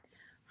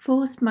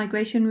Forced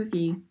Migration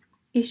Review,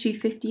 Issue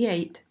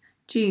 58,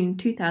 June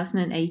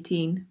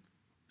 2018.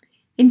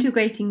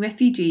 Integrating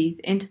Refugees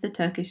into the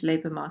Turkish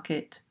Labour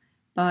Market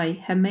by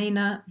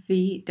Jimena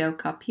V. Del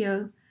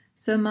Carpio,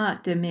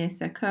 Soma Demir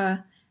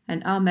Seker,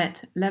 and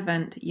Ahmet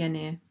Levent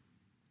Yenir.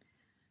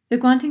 The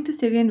granting to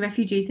Syrian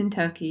refugees in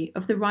Turkey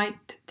of the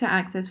right to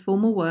access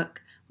formal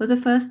work was a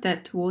first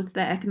step towards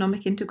their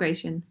economic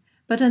integration,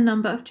 but a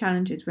number of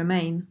challenges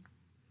remain.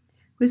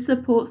 With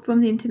support from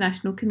the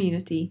international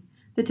community,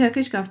 the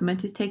Turkish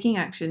government is taking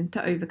action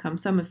to overcome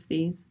some of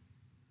these.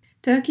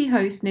 Turkey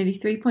hosts nearly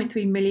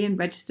 3.3 million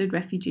registered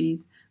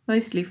refugees,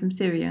 mostly from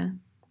Syria.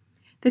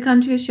 The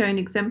country has shown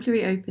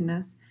exemplary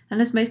openness and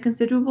has made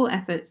considerable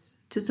efforts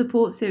to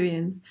support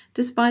Syrians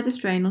despite the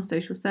strain on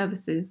social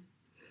services.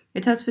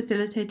 It has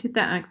facilitated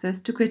their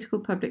access to critical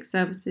public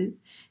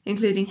services,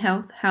 including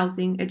health,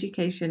 housing,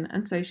 education,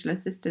 and social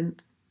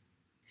assistance.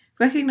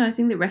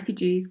 Recognising that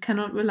refugees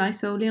cannot rely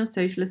solely on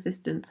social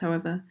assistance,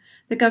 however,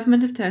 the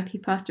government of Turkey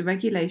passed a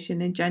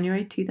regulation in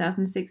January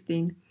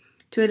 2016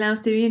 to allow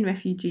Syrian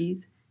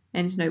refugees,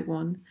 Endnote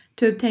 1,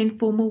 to obtain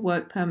formal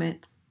work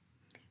permits.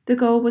 The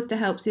goal was to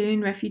help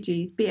Syrian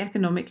refugees be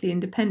economically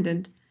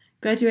independent,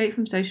 graduate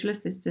from social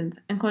assistance,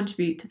 and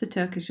contribute to the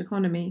Turkish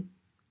economy.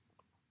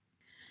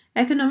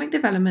 Economic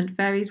development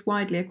varies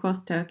widely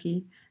across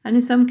Turkey, and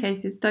in some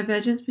cases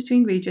divergence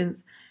between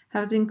regions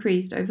has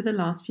increased over the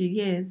last few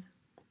years.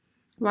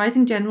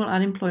 Rising general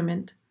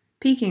unemployment,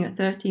 peaking at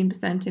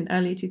 13% in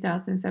early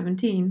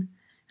 2017,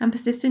 and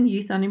persistent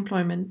youth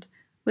unemployment,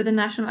 with a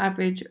national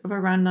average of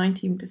around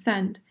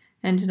 19%,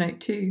 Endnote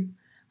 2,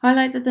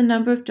 highlight that the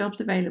number of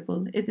jobs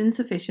available is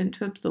insufficient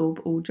to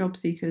absorb all job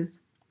seekers.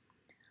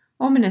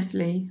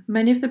 Ominously,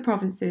 many of the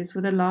provinces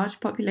with a large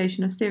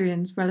population of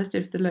Syrians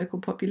relative to the local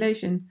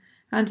population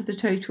and to the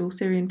total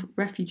Syrian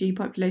refugee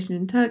population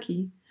in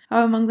Turkey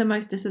are among the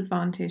most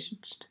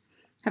disadvantaged,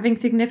 having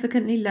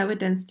significantly lower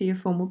density of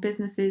formal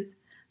businesses,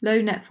 low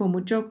net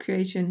formal job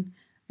creation,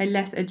 a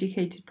less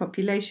educated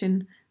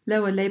population,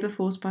 lower labour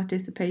force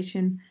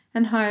participation,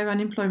 and higher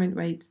unemployment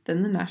rates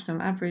than the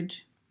national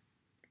average.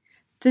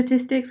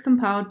 Statistics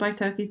compiled by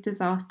Turkey's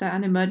Disaster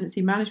and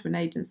Emergency Management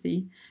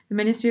Agency, the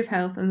Ministry of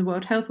Health, and the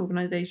World Health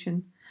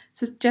Organization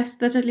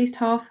suggest that at least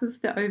half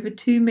of the over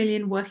 2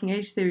 million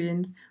working-age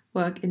Syrians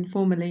work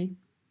informally.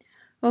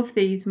 Of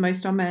these,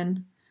 most are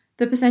men.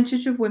 The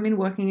percentage of women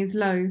working is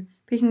low,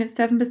 peaking at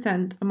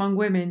 7% among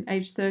women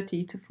aged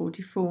 30 to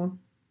 44.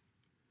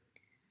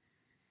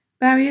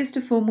 Barriers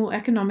to formal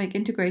economic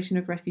integration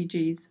of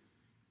refugees.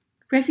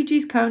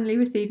 Refugees currently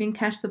receiving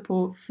cash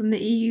support from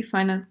the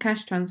EU-financed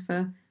cash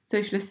transfer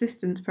social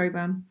assistance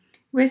programme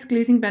risk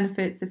losing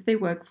benefits if they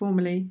work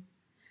formally.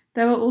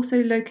 There are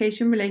also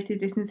location-related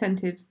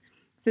disincentives,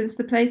 since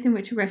the place in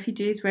which a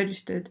refugee is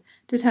registered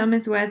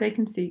determines where they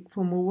can seek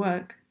formal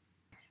work.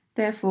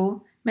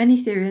 Therefore, many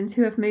Syrians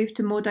who have moved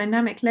to more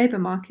dynamic labour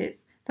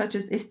markets, such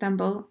as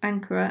Istanbul,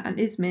 Ankara, and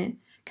Izmir,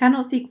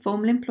 cannot seek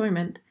formal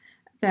employment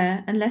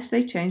there unless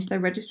they change their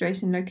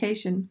registration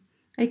location,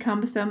 a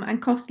cumbersome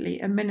and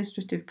costly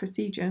administrative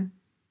procedure.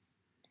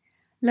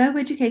 Low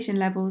education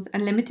levels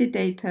and limited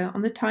data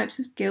on the types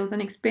of skills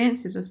and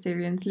experiences of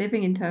Syrians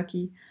living in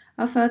Turkey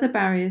are further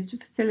barriers to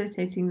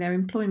facilitating their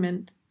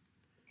employment.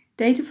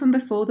 Data from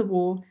before the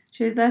war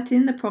show that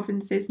in the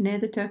provinces near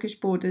the Turkish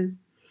borders,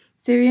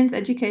 Syrians'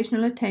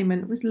 educational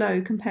attainment was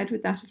low compared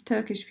with that of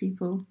Turkish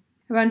people.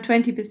 Around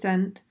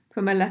 20%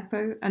 from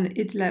Aleppo and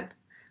Idlib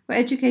were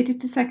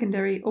educated to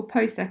secondary or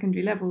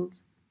post-secondary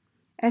levels.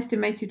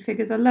 Estimated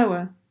figures are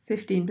lower,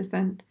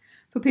 15%,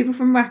 for people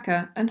from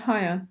Raqqa and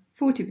higher,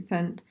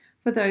 40%,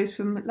 for those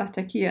from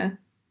Latakia.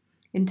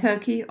 In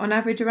Turkey, on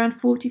average around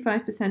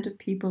 45% of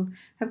people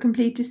have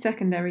completed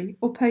secondary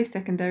or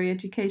post-secondary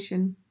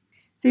education.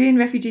 Syrian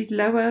refugees'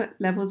 lower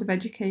levels of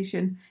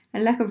education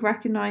and lack of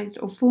recognised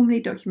or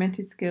formally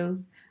documented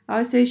skills are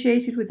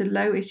associated with the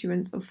low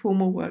issuance of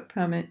formal work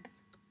permits.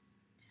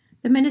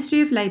 The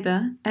Ministry of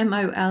Labour,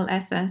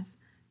 MOLSS,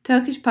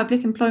 Turkish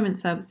Public Employment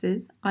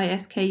Services,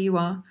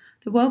 ISKUR,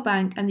 the World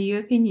Bank and the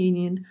European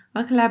Union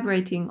are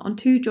collaborating on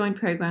 2 joint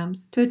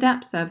programmes to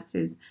adapt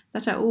services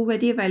that are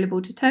already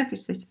available to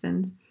Turkish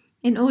citizens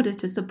in order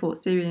to support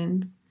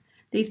Syrians.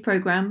 These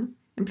programmes,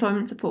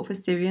 Employment Support for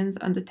Syrians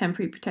under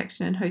Temporary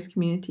Protection in Host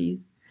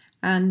Communities,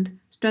 and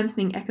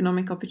Strengthening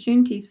Economic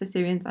Opportunities for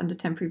Syrians under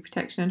Temporary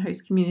Protection in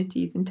Host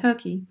Communities in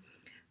Turkey,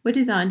 were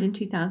designed in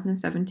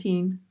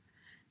 2017.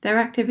 Their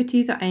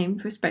activities are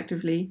aimed,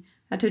 respectively,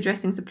 at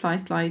addressing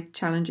supply-side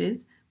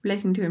challenges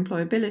relating to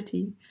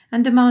employability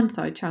and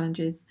demand-side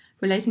challenges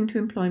relating to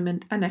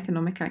employment and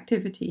economic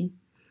activity,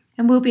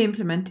 and will be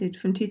implemented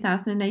from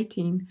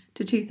 2018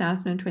 to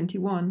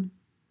 2021.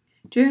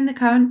 During the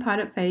current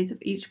pilot phase of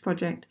each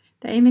project,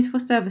 the aim is for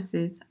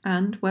services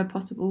and, where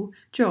possible,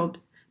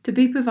 jobs to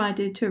be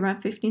provided to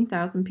around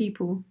 15,000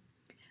 people.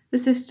 The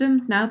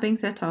systems now being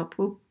set up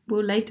will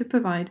later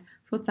provide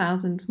for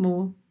thousands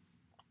more.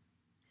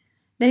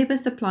 Labour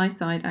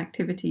supply-side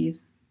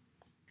activities.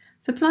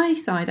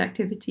 Supply-side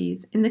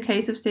activities, in the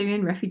case of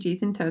Syrian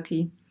refugees in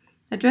Turkey,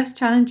 address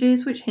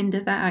challenges which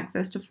hinder their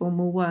access to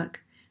formal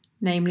work,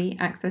 namely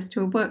access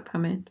to a work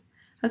permit,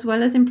 as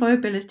well as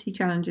employability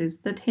challenges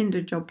that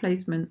hinder job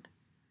placement.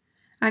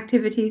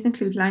 Activities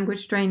include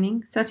language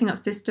training, setting up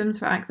systems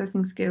for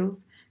accessing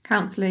skills,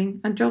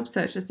 counselling, and job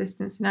search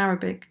assistance in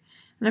Arabic,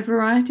 and a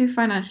variety of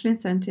financial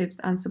incentives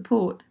and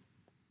support.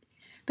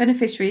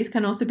 Beneficiaries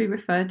can also be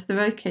referred to the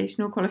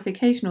Vocational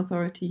Qualification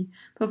Authority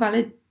for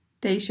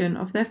validation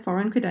of their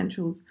foreign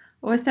credentials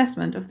or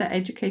assessment of their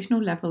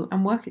educational level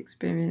and work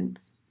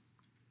experience.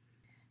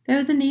 There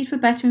is a need for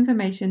better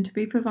information to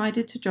be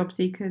provided to job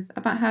seekers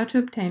about how to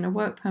obtain a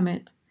work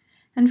permit,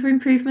 and for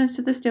improvements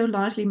to the still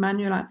largely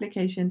manual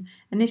application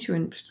and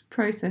issuance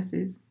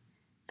processes.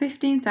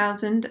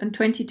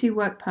 15,022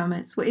 work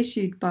permits were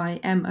issued by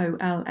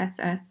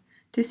MOLSS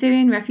to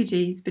Syrian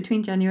refugees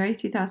between January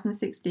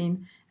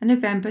 2016 and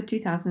November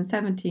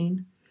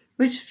 2017,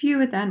 which is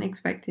fewer than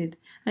expected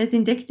and is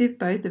indicative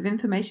both of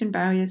information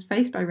barriers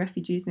faced by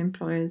refugees and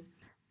employers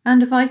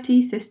and of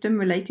IT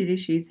system-related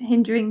issues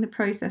hindering the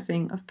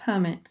processing of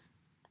permits.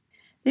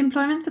 The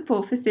Employment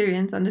Support for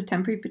Syrians under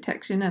Temporary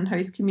Protection and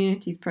Host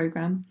Communities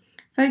programme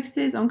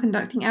focuses on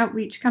conducting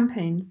outreach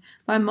campaigns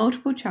via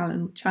multiple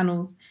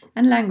channels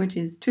and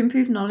languages to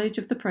improve knowledge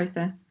of the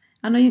process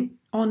and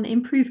on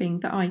improving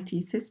the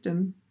IT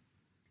system.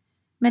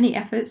 Many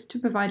efforts to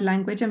provide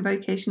language and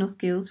vocational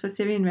skills for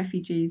Syrian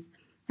refugees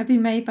have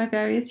been made by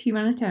various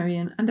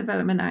humanitarian and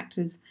development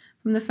actors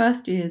from the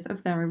first years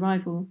of their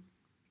arrival.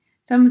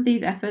 Some of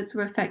these efforts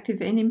were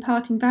effective in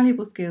imparting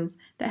valuable skills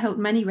that helped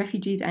many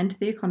refugees enter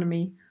the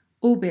economy,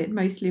 albeit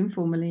mostly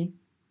informally.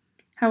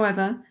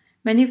 However,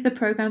 many of the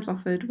programs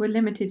offered were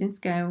limited in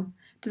scale,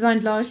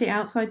 designed largely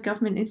outside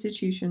government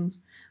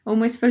institutions,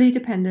 almost fully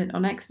dependent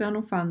on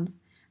external funds,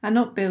 and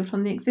not built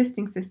on the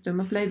existing system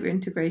of labour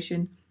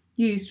integration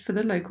used for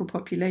the local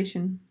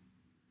population.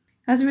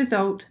 As a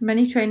result,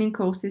 many training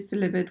courses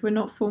delivered were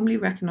not formally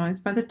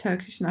recognised by the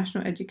Turkish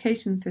national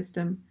education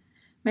system,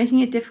 making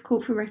it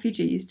difficult for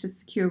refugees to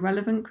secure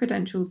relevant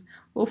credentials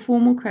or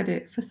formal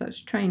credit for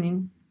such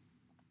training.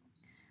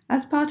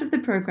 As part of the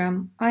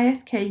programme,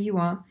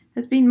 ISKUR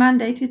has been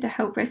mandated to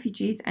help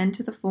refugees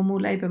enter the formal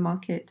labour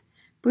market,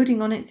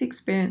 building on its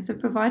experience of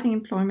providing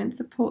employment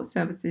support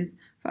services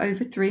for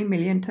over 3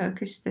 million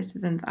Turkish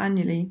citizens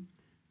annually.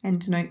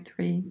 Endnote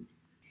 3.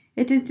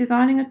 It is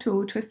designing a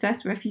tool to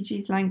assess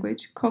refugees'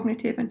 language,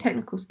 cognitive and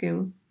technical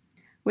skills.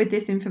 With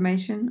this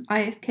information,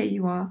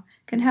 ISKUR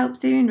can help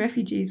Syrian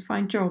refugees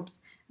find jobs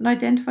and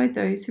identify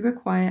those who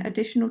require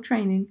additional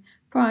training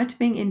prior to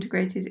being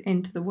integrated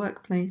into the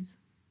workplace.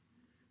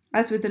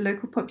 As with the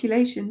local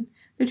population,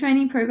 the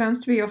training programs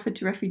to be offered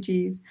to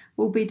refugees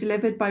will be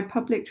delivered by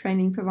public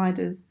training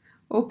providers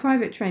or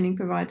private training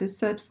providers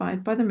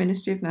certified by the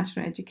Ministry of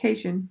National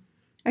Education,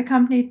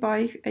 accompanied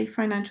by a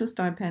financial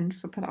stipend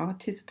for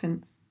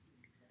participants.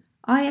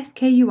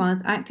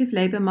 ISKUR's active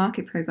labour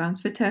market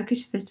programs for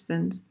Turkish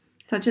citizens,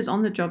 such as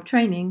on-the-job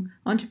training,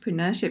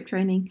 entrepreneurship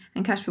training,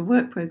 and cash for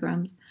work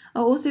programs,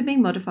 are also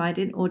being modified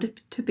in order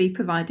to be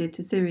provided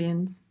to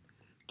Syrians.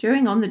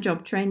 During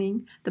on-the-job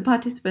training, the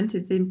participant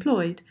is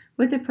employed,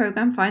 with the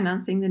program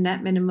financing the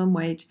net minimum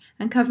wage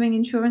and covering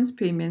insurance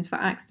premiums for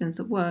accidents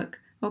at work,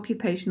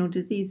 occupational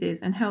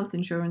diseases, and health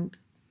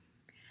insurance.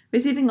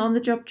 Receiving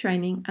on-the-job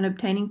training and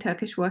obtaining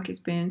Turkish work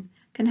experience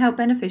can help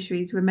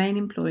beneficiaries remain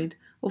employed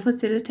or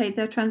facilitate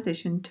their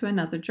transition to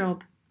another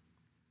job.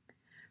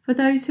 For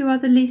those who are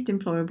the least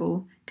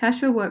employable,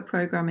 cash for work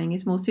programming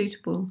is more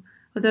suitable,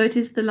 although it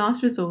is the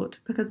last resort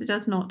because it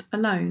does not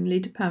alone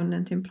lead to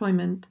permanent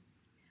employment.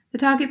 The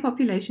target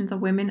populations are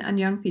women and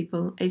young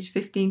people aged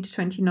 15 to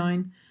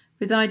 29,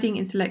 residing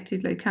in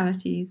selected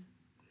localities.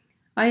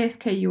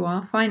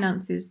 ISKUR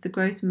finances the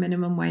gross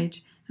minimum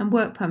wage and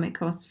work permit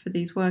costs for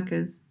these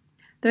workers.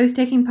 Those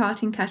taking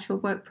part in cash for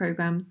work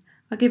programs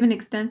are given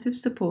extensive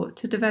support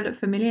to develop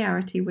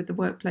familiarity with the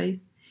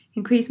workplace,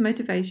 increase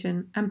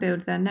motivation, and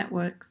build their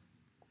networks.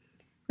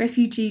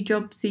 Refugee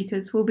job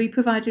seekers will be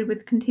provided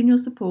with continual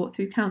support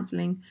through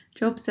counselling,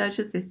 job search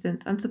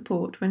assistance, and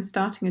support when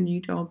starting a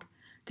new job,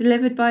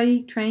 delivered by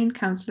trained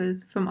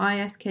counsellors from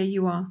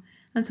ISKUR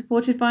and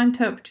supported by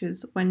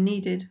interpreters when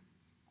needed.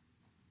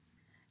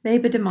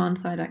 Labour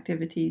demand-side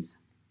activities.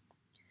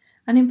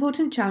 An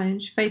important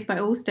challenge faced by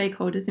all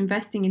stakeholders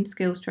investing in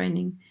skills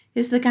training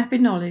is the gap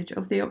in knowledge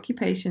of the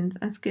occupations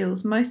and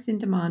skills most in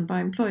demand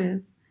by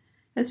employers,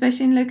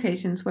 especially in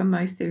locations where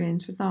most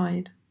Syrians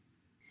reside.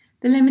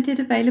 The limited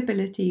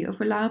availability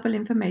of reliable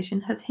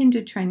information has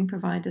hindered training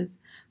providers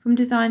from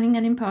designing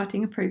and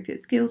imparting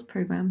appropriate skills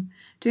programs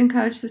to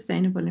encourage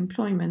sustainable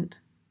employment.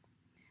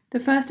 The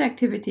first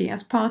activity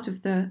as part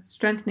of the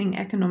Strengthening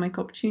Economic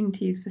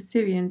Opportunities for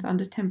Syrians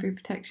under Temporary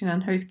Protection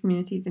and Host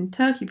Communities in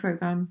Turkey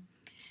programme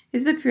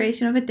is the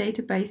creation of a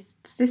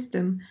database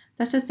system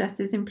that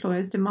assesses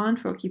employers' demand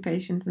for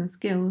occupations and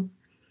skills,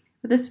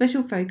 with a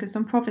special focus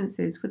on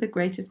provinces with the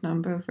greatest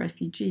number of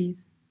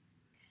refugees.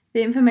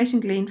 The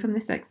information gleaned from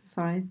this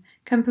exercise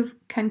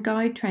can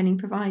guide training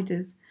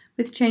providers,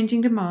 with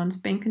changing demands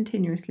being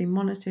continuously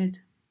monitored.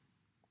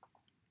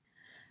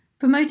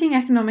 Promoting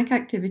economic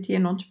activity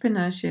and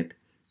entrepreneurship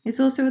is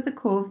also at the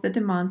core of the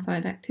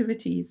demand-side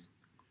activities.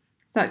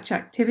 Such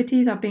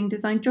activities are being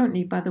designed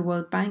jointly by the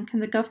World Bank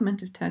and the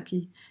government of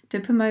Turkey to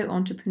promote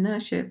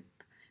entrepreneurship,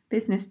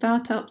 business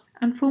startups,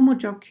 and formal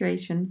job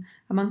creation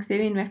among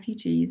Syrian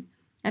refugees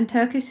and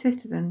Turkish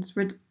citizens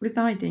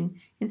residing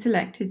in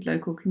selected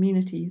local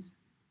communities.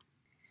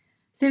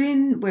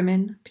 Syrian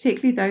women,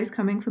 particularly those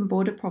coming from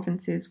border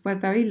provinces where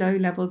very low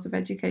levels of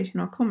education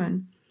are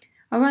common,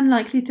 are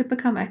unlikely to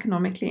become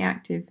economically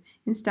active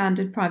in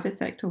standard private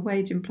sector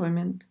wage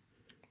employment.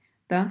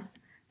 Thus,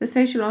 the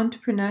Social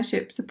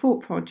Entrepreneurship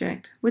Support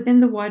Project within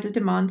the wider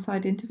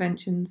demand-side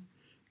interventions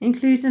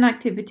includes an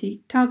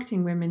activity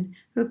targeting women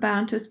who are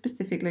bound to a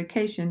specific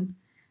location,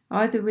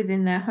 either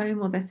within their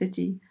home or their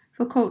city,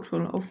 for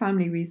cultural or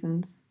family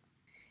reasons.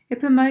 It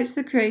promotes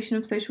the creation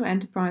of social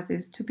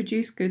enterprises to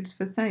produce goods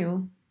for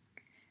sale.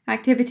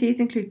 Activities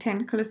include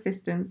technical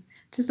assistance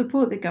to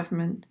support the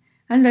government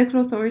and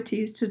local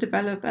authorities to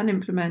develop and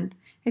implement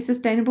a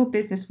sustainable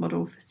business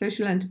model for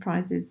social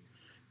enterprises,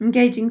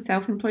 engaging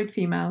self-employed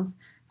females,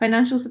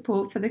 financial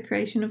support for the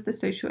creation of the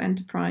social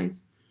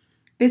enterprise,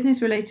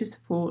 business-related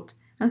support,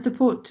 and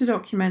support to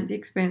document the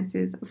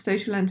experiences of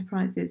social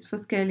enterprises for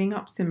scaling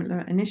up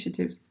similar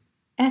initiatives.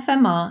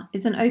 FMR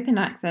is an open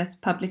access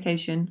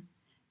publication.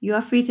 You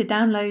are free to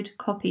download,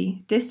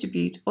 copy,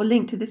 distribute, or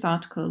link to this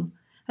article,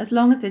 as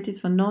long as it is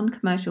for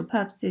non-commercial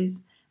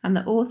purposes and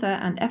the author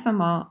and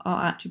FMR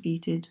are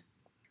attributed.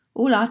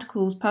 All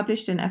articles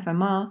published in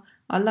FMR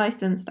are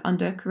licensed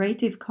under a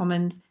Creative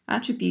Commons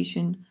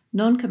Attribution,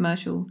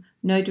 Non-Commercial,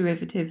 No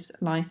Derivatives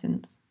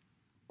license.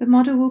 The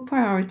model will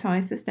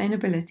prioritise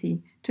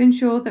sustainability to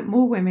ensure that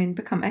more women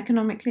become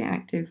economically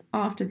active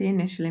after the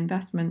initial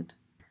investment.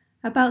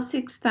 About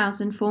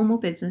 6,000 formal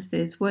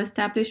businesses were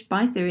established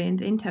by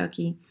Syrians in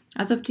Turkey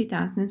as of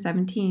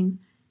 2017,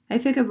 a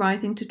figure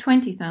rising to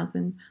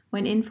 20,000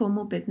 when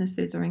informal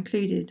businesses are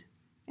included.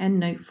 End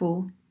note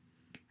 4.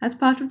 As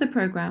part of the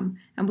programme,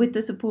 and with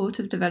the support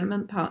of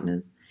development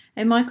partners,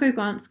 a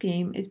micro-grant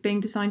scheme is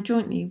being designed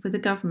jointly with the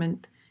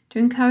government to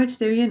encourage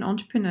Syrian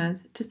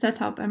entrepreneurs to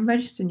set up and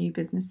register new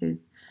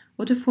businesses,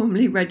 or to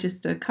formally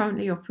register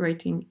currently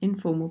operating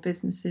informal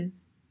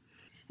businesses.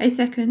 A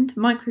second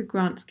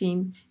micro-grant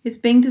scheme is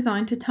being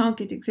designed to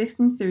target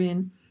existing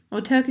Syrian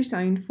or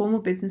Turkish-owned formal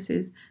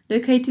businesses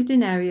located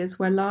in areas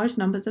where large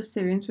numbers of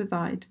Syrians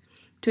reside,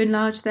 to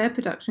enlarge their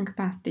production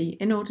capacity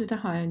in order to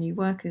hire new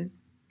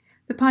workers.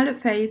 The pilot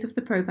phase of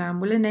the programme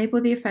will enable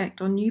the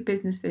effect on new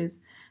businesses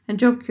and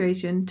job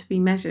creation to be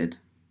measured.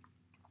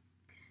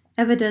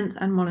 Evidence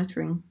and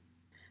monitoring.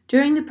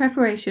 During the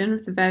preparation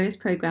of the various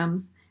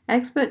programmes,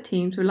 expert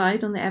teams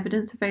relied on the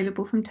evidence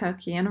available from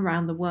Turkey and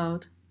around the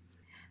world.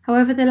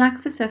 However, the lack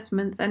of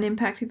assessments and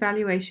impact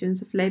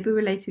evaluations of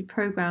labour-related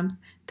programmes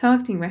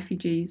targeting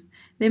refugees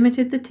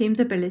limited the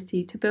team's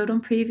ability to build on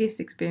previous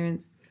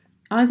experience,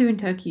 either in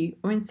Turkey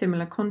or in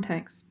similar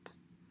contexts.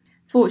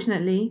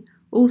 Fortunately,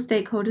 all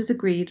stakeholders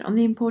agreed on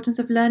the importance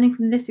of learning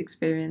from this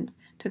experience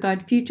to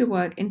guide future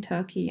work in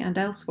Turkey and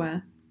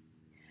elsewhere.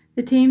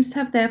 The teams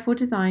have therefore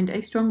designed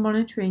a strong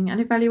monitoring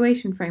and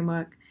evaluation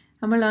framework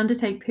and will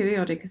undertake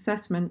periodic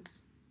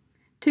assessments.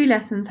 2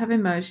 lessons have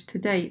emerged to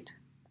date.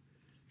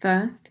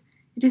 First,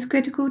 it is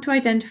critical to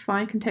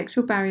identify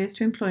contextual barriers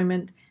to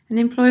employment and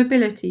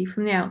employability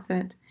from the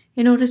outset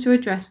in order to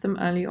address them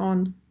early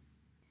on.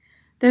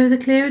 There is a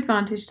clear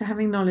advantage to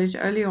having knowledge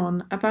early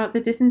on about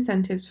the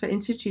disincentives for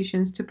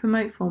institutions to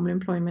promote formal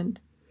employment,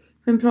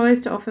 for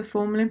employers to offer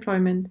formal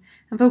employment,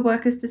 and for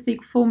workers to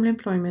seek formal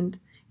employment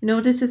in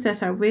order to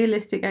set out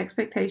realistic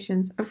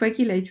expectations of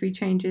regulatory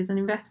changes and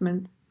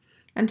investments,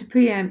 and to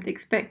preempt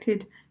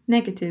expected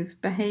negative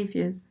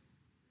behaviours.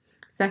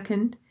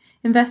 Second,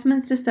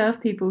 investments to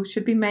serve people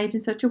should be made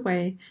in such a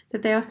way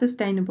that they are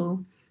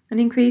sustainable and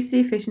increase the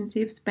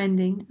efficiency of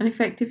spending and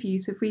effective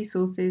use of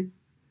resources.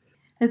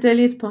 As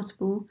early as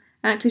possible,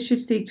 actors should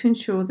seek to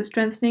ensure the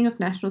strengthening of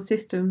national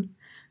systems,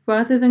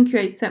 rather than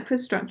create separate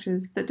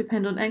structures that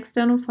depend on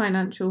external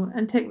financial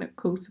and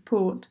technical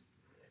support.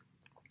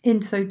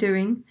 In so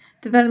doing,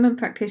 development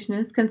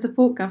practitioners can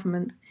support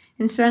governments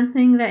in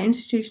strengthening their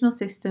institutional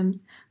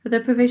systems for the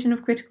provision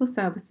of critical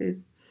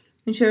services,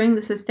 ensuring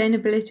the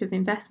sustainability of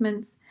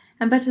investments,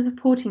 and better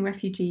supporting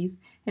refugees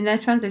in their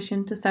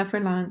transition to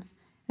self-reliance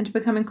and to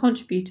becoming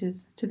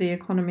contributors to the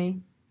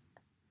economy.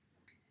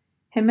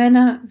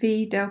 Jimena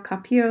V. Del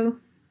Carpio,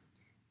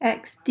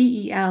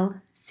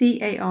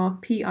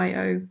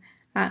 ex-DEL-CARPIO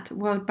at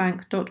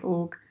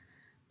worldbank.org,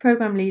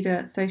 Programme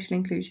Leader, Social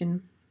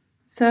Inclusion.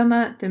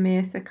 Surma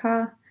Demir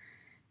Sekar,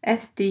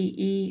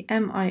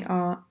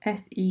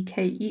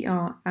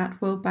 SDEMIRSEKER at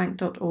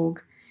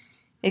worldbank.org,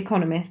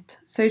 Economist,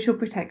 Social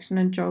Protection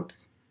and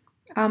Jobs.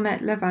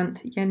 Ahmet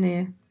Levant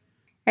Yenir,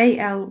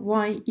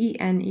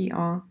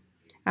 ALYENER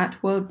at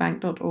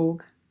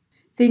worldbank.org,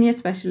 Senior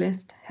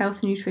Specialist,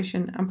 Health,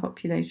 Nutrition and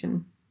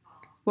Population.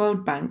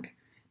 World Bank,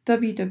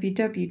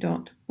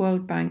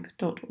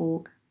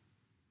 www.worldbank.org.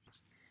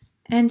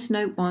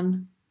 Endnote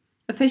 1.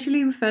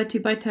 Officially referred to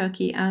by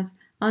Turkey as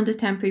under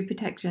temporary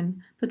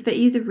protection, but for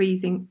ease of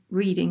reading,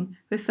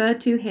 referred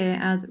to here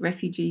as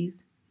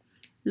refugees.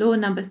 Law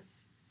number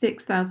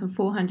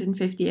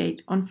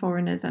 6458 on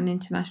foreigners and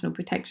international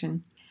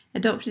protection,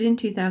 adopted in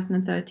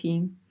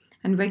 2013,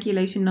 and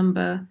Regulation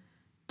number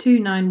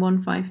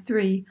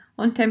 29153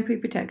 on temporary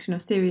protection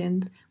of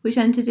Syrians, which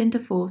entered into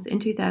force in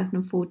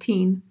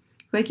 2014,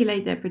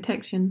 regulate their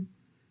protection.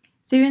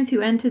 Syrians who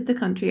entered the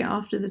country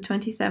after the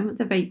 27th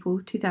of April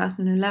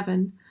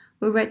 2011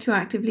 were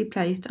retroactively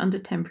placed under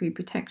temporary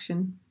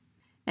protection.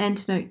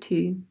 Endnote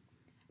 2.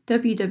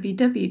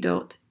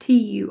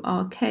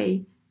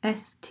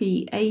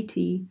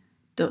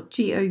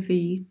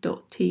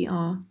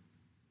 www.turkstat.gov.tr.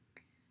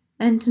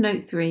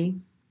 Endnote 3.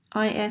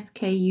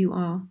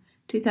 ISKUR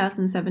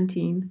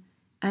 2017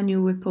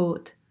 Annual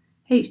Report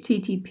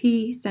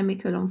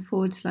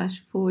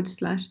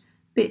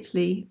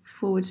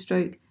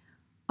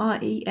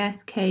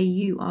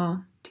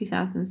http://bit.ly/RESKUR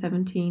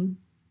 2017.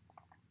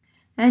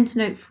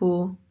 Endnote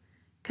 4.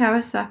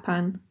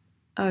 Karasapan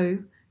O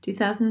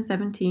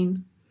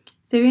 2017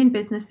 Syrian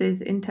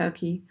Businesses in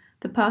Turkey,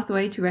 The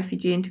Pathway to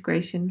Refugee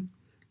Integration,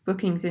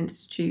 Brookings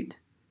Institute,